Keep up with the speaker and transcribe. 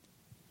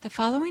The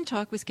following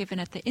talk was given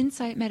at the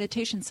Insight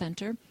Meditation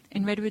Center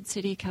in Redwood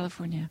City,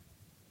 California.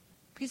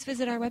 Please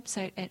visit our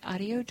website at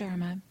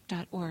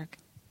audiodharma.org.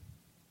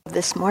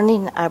 This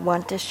morning I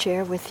want to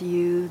share with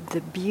you the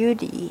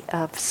beauty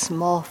of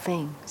small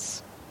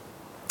things.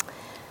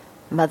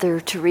 Mother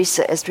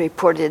Teresa is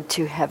reported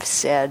to have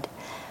said,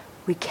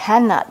 "We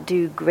cannot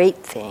do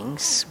great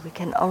things, we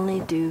can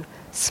only do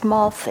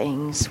small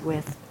things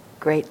with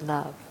great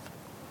love."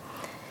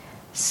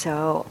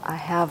 So I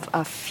have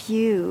a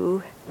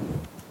few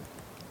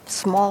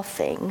small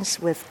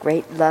things with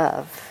great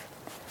love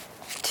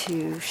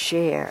to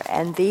share.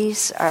 And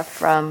these are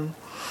from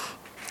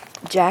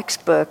Jack's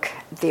book,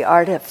 The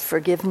Art of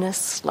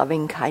Forgiveness,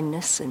 Loving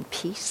Kindness, and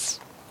Peace.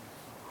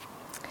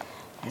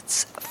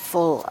 It's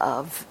full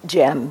of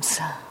gems.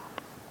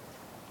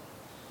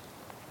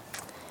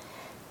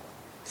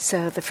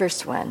 So the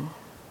first one.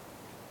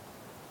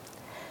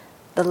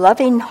 The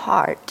loving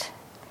heart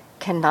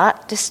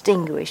cannot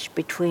distinguish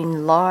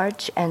between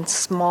large and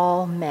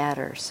small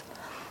matters.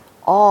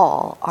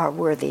 All are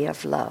worthy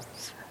of love.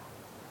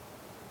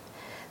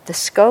 The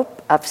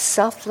scope of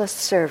selfless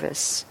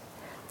service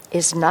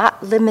is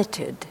not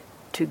limited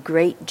to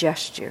great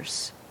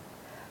gestures,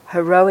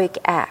 heroic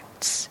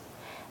acts,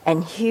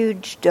 and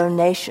huge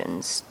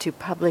donations to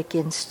public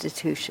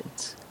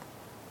institutions.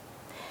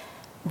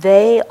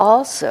 They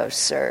also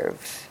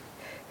serve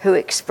who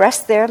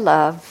express their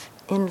love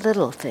in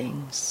little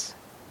things.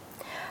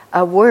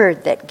 A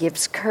word that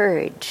gives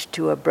courage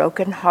to a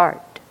broken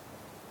heart,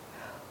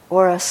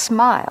 or a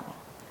smile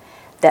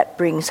that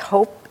brings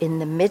hope in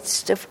the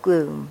midst of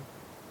gloom,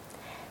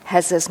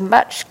 has as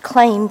much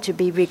claim to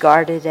be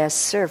regarded as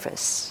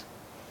service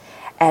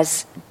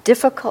as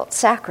difficult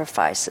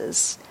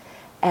sacrifices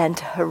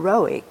and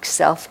heroic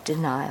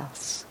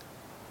self-denials.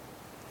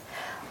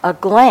 A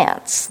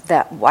glance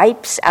that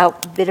wipes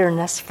out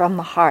bitterness from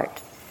the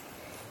heart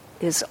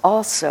is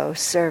also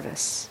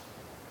service,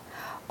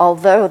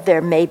 although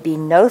there may be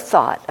no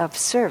thought of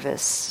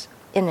service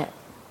in it.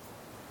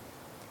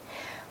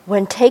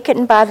 When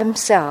taken by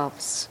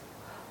themselves,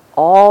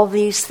 all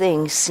these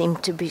things seem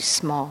to be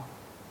small.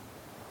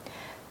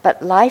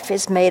 But life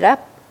is made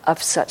up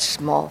of such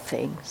small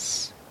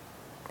things.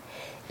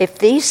 If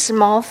these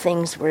small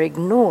things were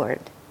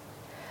ignored,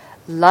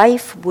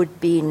 life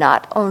would be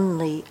not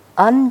only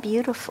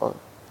unbeautiful,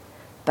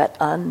 but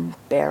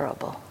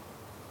unbearable.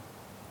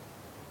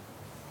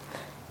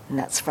 And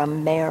that's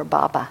from Mayor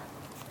Baba.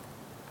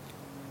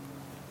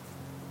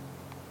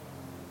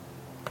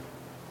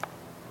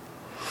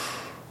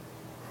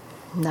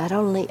 Not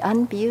only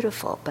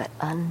unbeautiful, but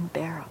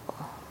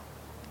unbearable.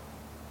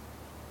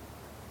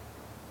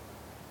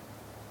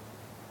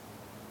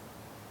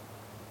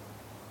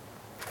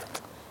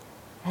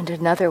 And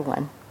another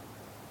one.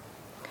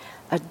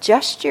 A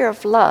gesture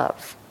of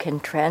love can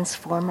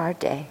transform our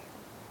day.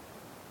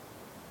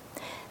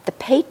 The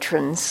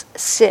patrons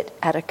sit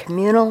at a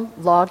communal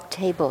log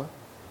table,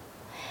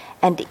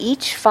 and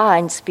each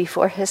finds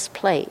before his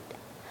plate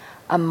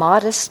a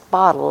modest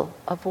bottle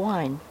of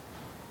wine.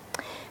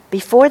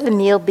 Before the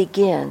meal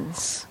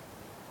begins,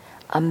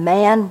 a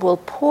man will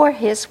pour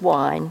his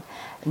wine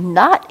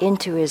not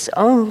into his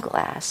own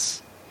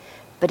glass,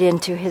 but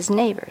into his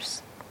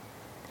neighbor's.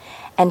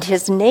 And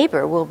his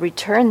neighbor will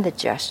return the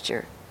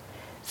gesture,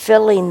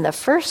 filling the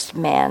first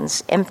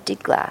man's empty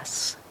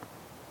glass.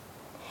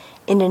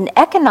 In an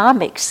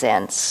economic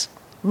sense,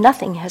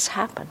 nothing has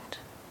happened.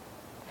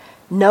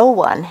 No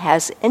one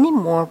has any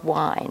more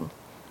wine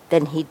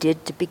than he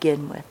did to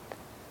begin with.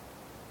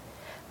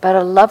 But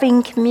a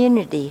loving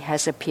community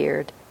has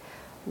appeared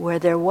where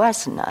there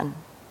was none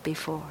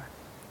before.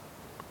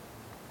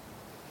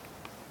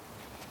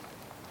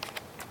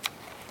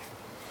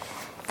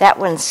 That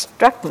one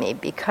struck me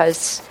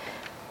because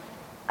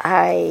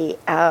I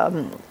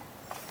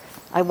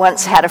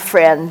once had a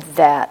friend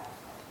that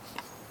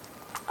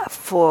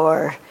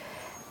for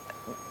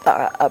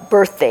a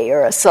birthday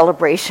or a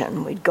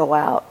celebration, we'd go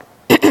out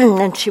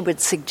and she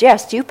would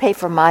suggest, "You pay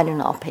for mine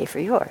and I'll pay for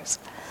yours."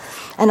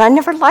 And I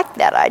never liked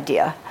that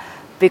idea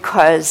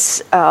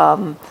because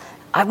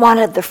I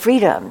wanted the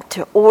freedom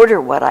to order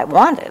what I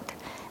wanted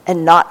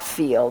and not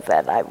feel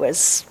that I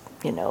was,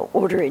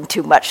 ordering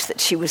too much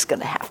that she was going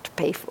to have to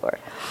pay for.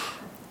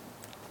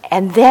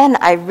 And then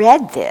I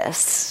read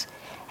this,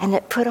 and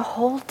it put a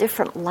whole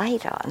different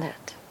light on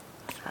it.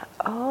 I thought,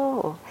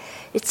 oh,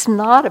 it's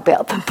not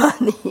about the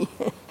money.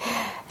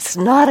 It's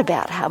not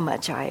about how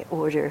much I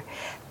order,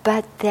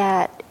 but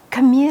that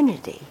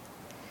community,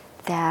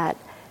 that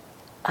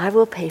I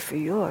will pay for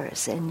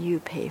yours and you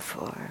pay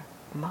for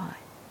mine.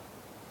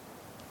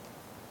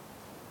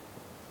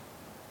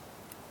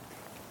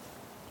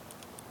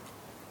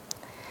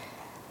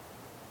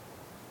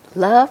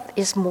 Love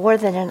is more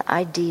than an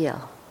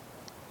ideal.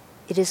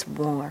 It is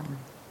warm,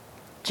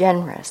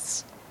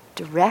 generous,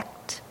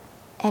 direct,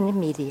 and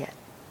immediate.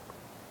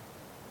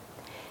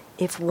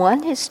 If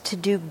one is to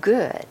do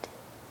good,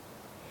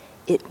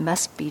 it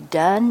must be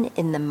done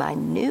in the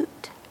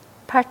minute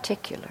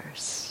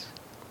particulars.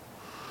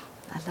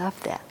 I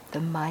love that, the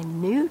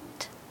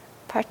minute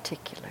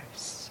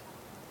particulars.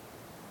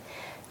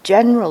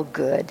 General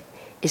good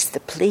is the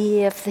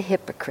plea of the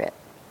hypocrite,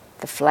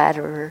 the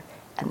flatterer,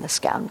 and the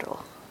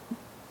scoundrel.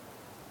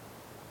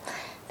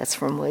 That's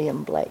from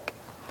William Blake.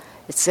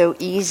 It's so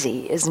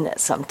easy, isn't it,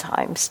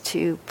 sometimes,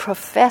 to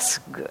profess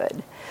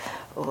good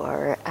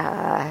or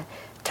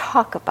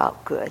talk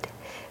about good,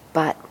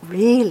 but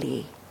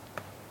really,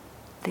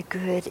 the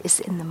good is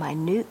in the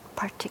minute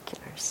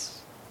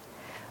particulars.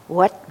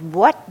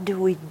 What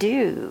do we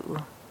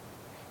do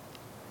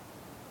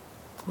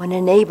when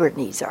a neighbor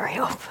needs our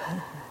help?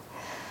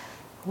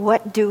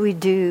 What do we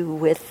do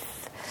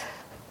with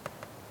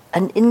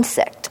an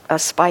insect, a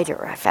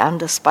spider? I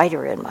found a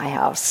spider in my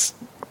house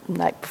the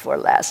night before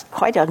last.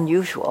 Quite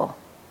unusual.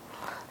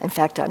 In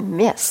fact, I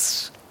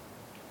miss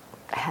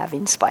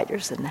having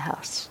spiders in the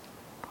house.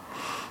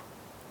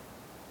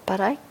 But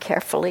I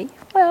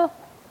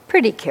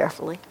pretty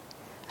carefully,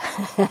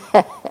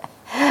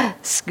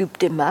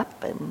 scooped him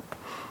up and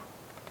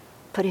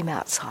put him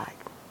outside.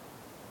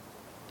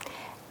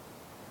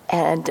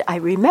 And I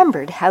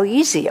remembered how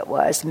easy it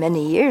was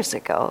many years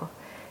ago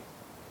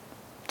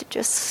to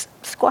just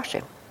squash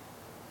him,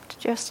 to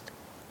just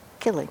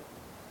kill him.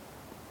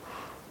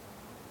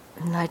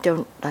 And I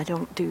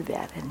don't do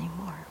that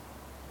anymore.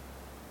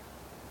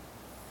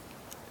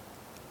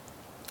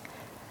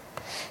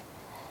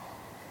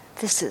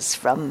 This is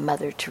from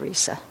Mother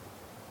Teresa.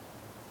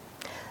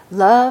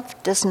 Love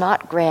does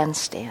not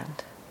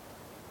grandstand.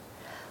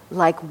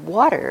 Like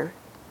water,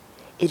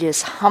 it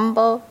is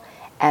humble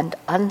and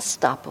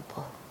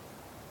unstoppable.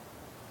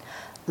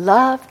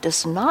 Love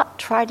does not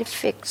try to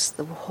fix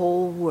the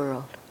whole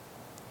world.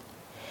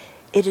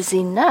 It is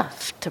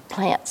enough to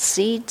plant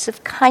seeds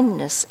of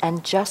kindness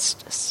and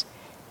justice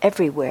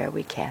everywhere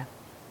we can.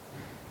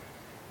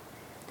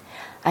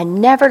 I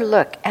never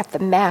look at the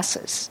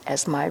masses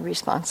as my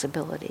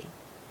responsibility.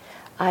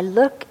 I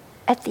look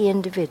at the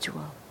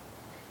individual.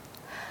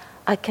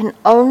 I can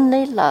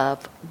only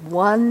love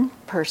one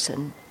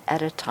person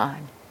at a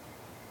time.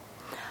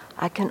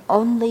 I can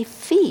only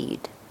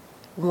feed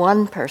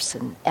one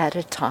person at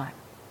a time.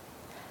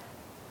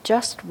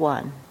 Just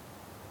one.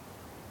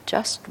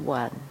 Just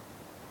one.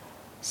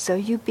 So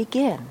you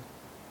begin.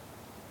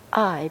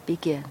 I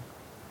begin.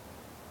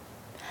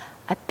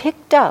 I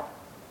picked up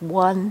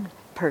one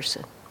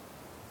person.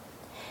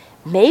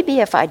 Maybe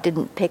if I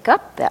didn't pick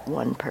up that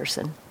one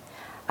person,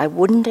 I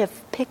wouldn't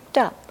have picked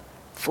up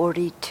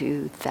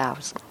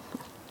 42,000.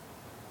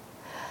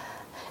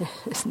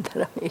 Isn't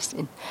that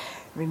amazing?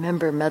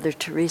 Remember, Mother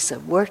Teresa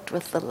worked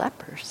with the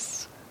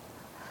lepers,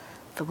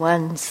 the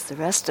ones the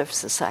rest of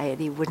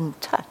society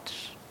wouldn't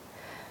touch.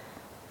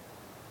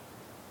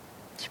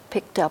 She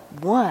picked up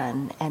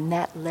one, and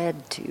that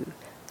led to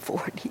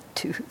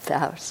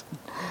 42,000.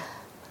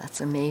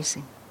 That's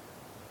amazing.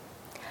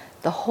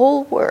 The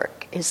whole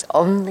work is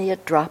only a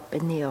drop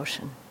in the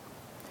ocean.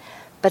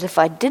 But if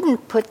I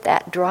didn't put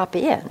that drop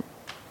in,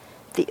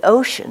 the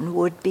ocean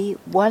would be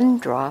one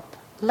drop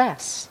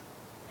less.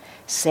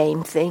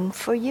 Same thing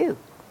for you.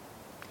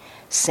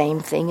 Same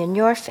thing in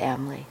your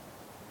family.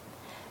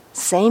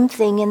 Same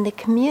thing in the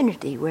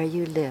community where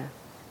you live.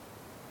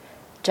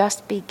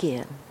 Just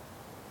begin.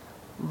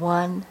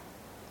 One,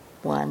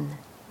 one,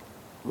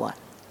 one.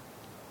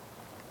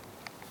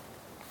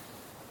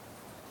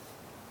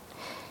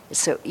 It's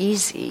so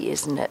easy,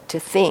 isn't it, to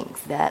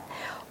think that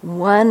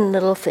one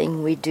little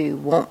thing we do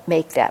won't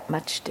make that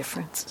much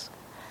difference.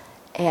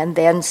 And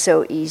then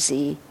so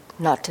easy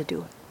not to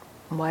do it.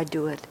 Why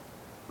do it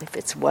if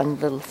it's one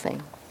little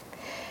thing?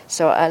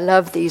 So I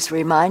love these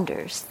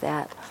reminders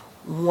that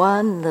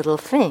one little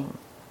thing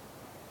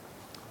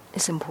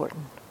is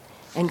important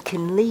and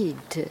can lead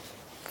to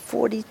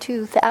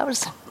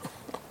 42,000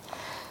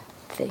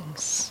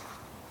 things.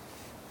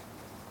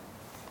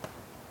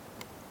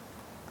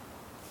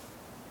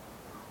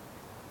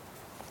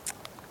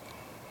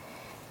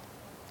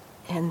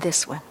 And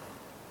this one.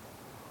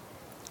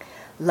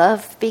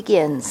 Love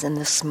begins in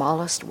the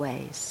smallest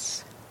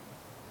ways.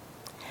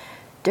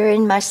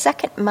 During my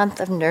second month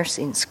of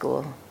nursing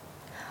school,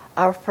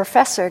 our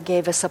professor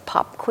gave us a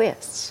pop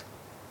quiz.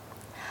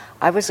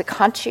 I was a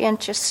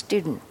conscientious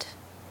student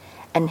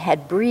and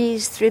had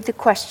breezed through the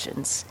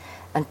questions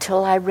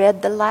until I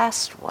read the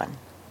last one.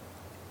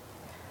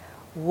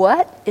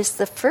 What is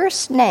the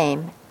first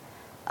name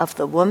of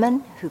the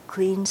woman who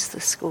cleans the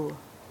school?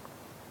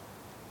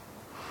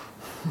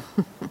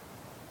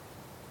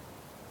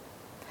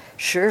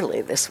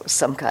 Surely this was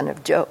some kind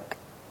of joke.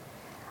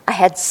 I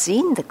had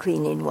seen the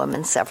cleaning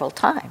woman several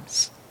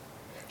times.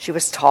 She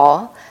was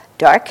tall,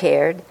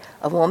 dark-haired,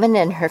 a woman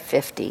in her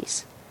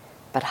 50s.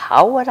 But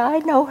how would I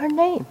know her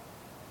name?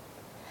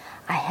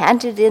 I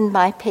handed in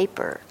my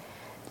paper,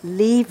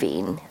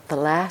 leaving the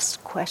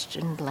last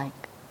question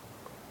blank.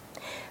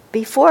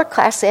 Before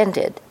class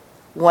ended,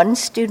 one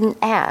student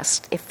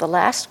asked if the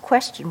last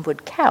question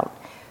would count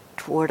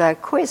toward our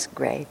quiz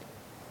grade.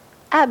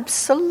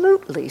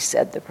 Absolutely,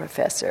 said the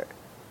professor.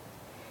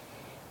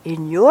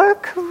 In your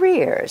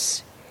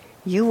careers,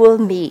 you will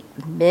meet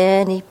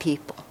many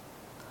people.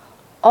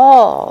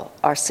 All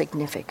are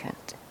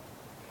significant.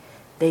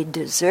 They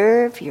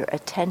deserve your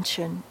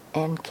attention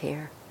and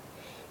care,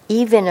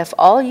 even if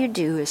all you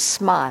do is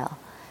smile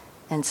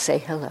and say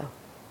hello.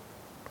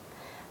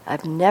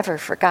 I've never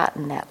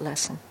forgotten that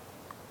lesson.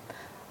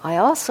 I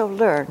also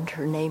learned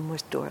her name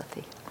was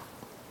Dorothy.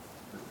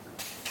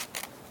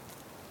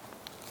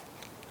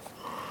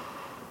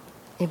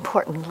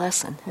 Important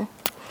lesson, huh?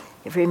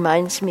 It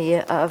reminds me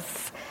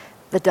of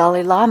the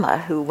Dalai Lama,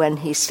 who, when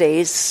he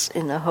stays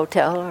in a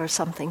hotel or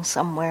something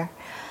somewhere,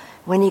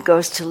 when he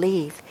goes to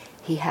leave,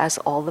 he has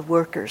all the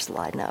workers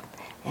line up,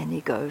 and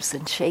he goes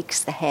and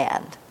shakes the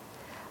hand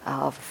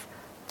of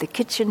the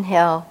kitchen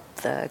help,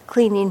 the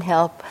cleaning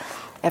help,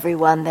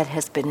 everyone that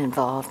has been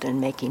involved in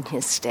making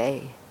his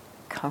stay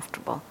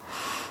comfortable.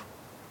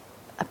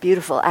 A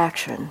beautiful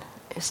action,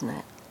 isn't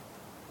it?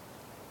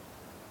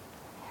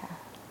 Yeah.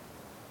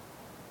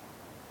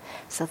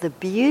 So the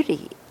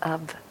beauty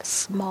of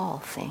small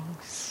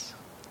things.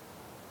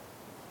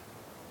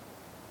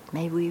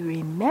 May we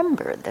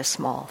remember the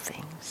small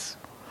things.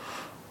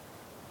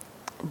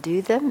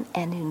 Do them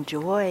and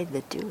enjoy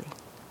the doing.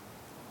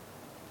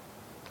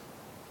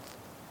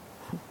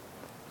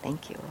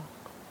 Thank you all.